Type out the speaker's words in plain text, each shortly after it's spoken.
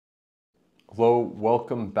Hello,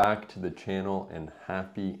 welcome back to the channel and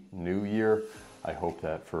Happy New Year. I hope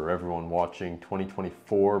that for everyone watching,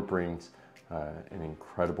 2024 brings an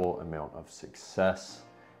incredible amount of success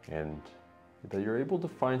and that you're able to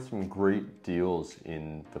find some great deals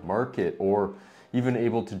in the market or even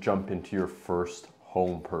able to jump into your first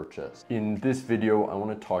home purchase. In this video, I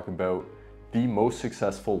want to talk about the most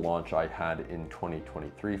successful launch I had in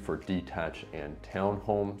 2023 for detached and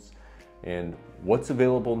townhomes and what's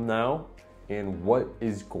available now and what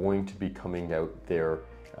is going to be coming out there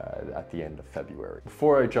at the end of February.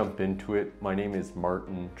 Before I jump into it, my name is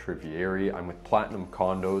Martin Trivieri. I'm with Platinum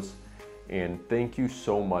Condos, and thank you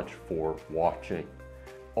so much for watching.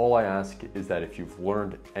 All I ask is that if you've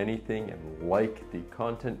learned anything and like the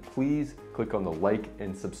content, please click on the like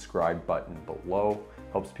and subscribe button below.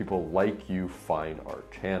 Helps people like you find our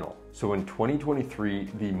channel. So in 2023,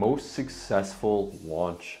 the most successful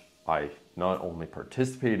launch I not only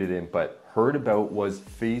participated in, but heard about was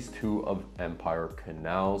phase 2 of Empire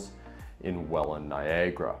Canals in Welland,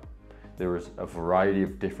 Niagara. There was a variety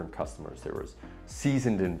of different customers. There was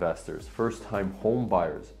seasoned investors, first-time home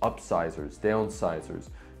buyers, upsizers, downsizers,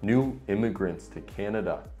 new immigrants to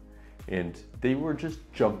Canada. And they were just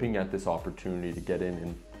jumping at this opportunity to get in.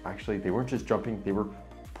 And actually, they weren't just jumping, they were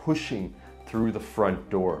pushing through the front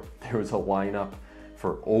door. There was a lineup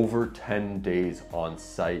for over 10 days on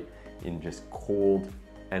site in just cold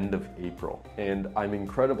end of April. And I'm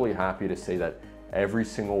incredibly happy to say that every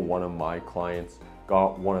single one of my clients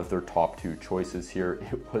got one of their top 2 choices here.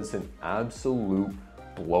 It was an absolute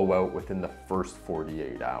blowout within the first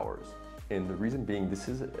 48 hours. And the reason being, this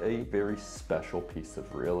is a very special piece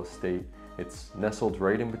of real estate. It's nestled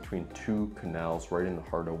right in between 2 canals, right in the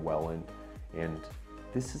heart of Welland. And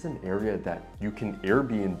this is an area that you can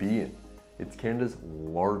Airbnb in. It's Canada's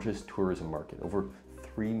largest tourism market. Over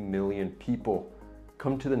 3 million people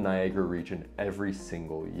come to the Niagara region every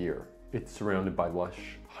single year. It's surrounded by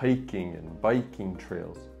lush hiking and biking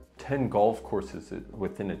trails, 10 golf courses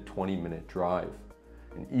within a 20-minute drive,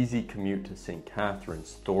 an easy commute to St.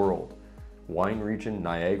 Catharines, Thorold, wine region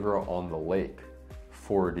Niagara on the lake,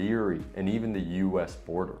 Fort Erie, and even the US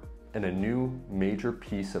border. And a new major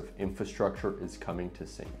piece of infrastructure is coming to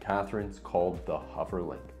St. Catharines called the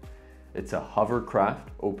Hoverlink. It's a hovercraft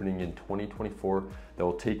opening in 2024 that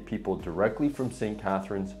will take people directly from St.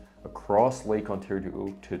 Catharines across Lake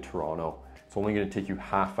Ontario to Toronto. It's only going to take you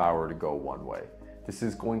half hour to go one way. This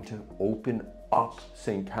is going to open up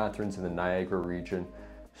St. Catharines in the Niagara region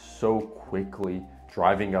so quickly,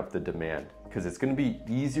 driving up the demand, because it's going to be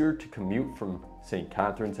easier to commute from St.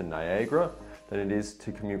 Catharines and Niagara than it is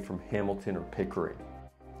to commute from Hamilton or Pickering.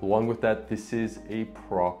 Along with that, this is a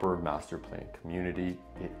proper master plan community.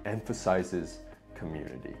 It emphasizes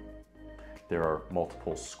community. There are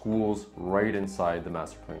multiple schools right inside the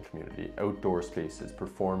master plan community, outdoor spaces,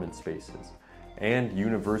 performance spaces, and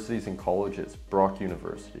universities and colleges, Brock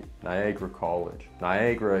University, Niagara College,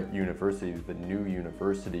 Niagara University, the new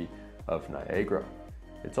University of Niagara.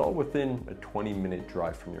 It's all within a 20-minute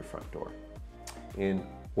drive from your front door. And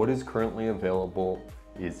what is currently available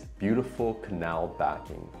is beautiful canal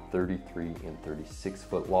backing 33 and 36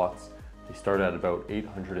 foot lots. They start at about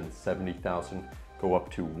 870,000, go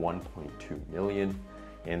up to 1.2 million.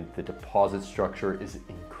 And the deposit structure is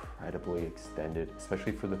incredibly extended,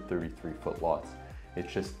 especially for the 33 foot lots.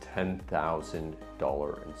 It's just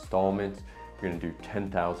 $10,000 installments. You're gonna do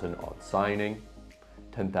 10,000 on signing,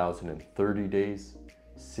 10,000 in 30 days,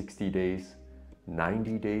 60 days,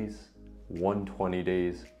 90 days, 120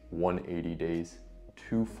 days, 180 days,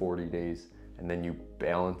 240 days, and then you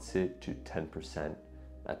balance it to 10%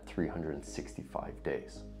 at 365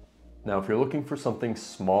 days. Now, if you're looking for something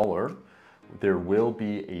smaller, there will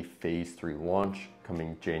be a phase 3 launch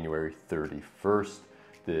coming January 31st.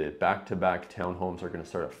 The back-to-back townhomes are going to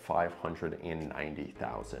start at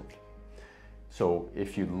 590,000. So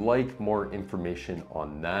if you'd like more information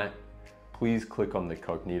on that, please click on the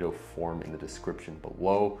Cognito form in the description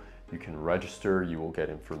below. You can register, you will get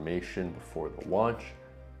information before the launch.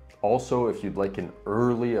 Also, if you'd like an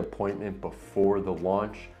early appointment before the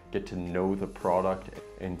launch, get to know the product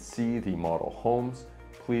and see the model homes,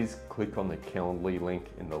 please click on the Calendly link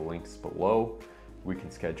in the links below. We can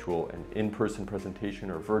schedule an in-person presentation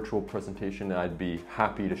or virtual presentation, and I'd be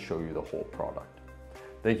happy to show you the whole product.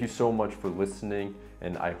 Thank you so much for listening,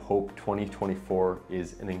 and I hope 2024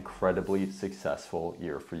 is an incredibly successful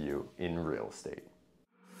year for you in real estate.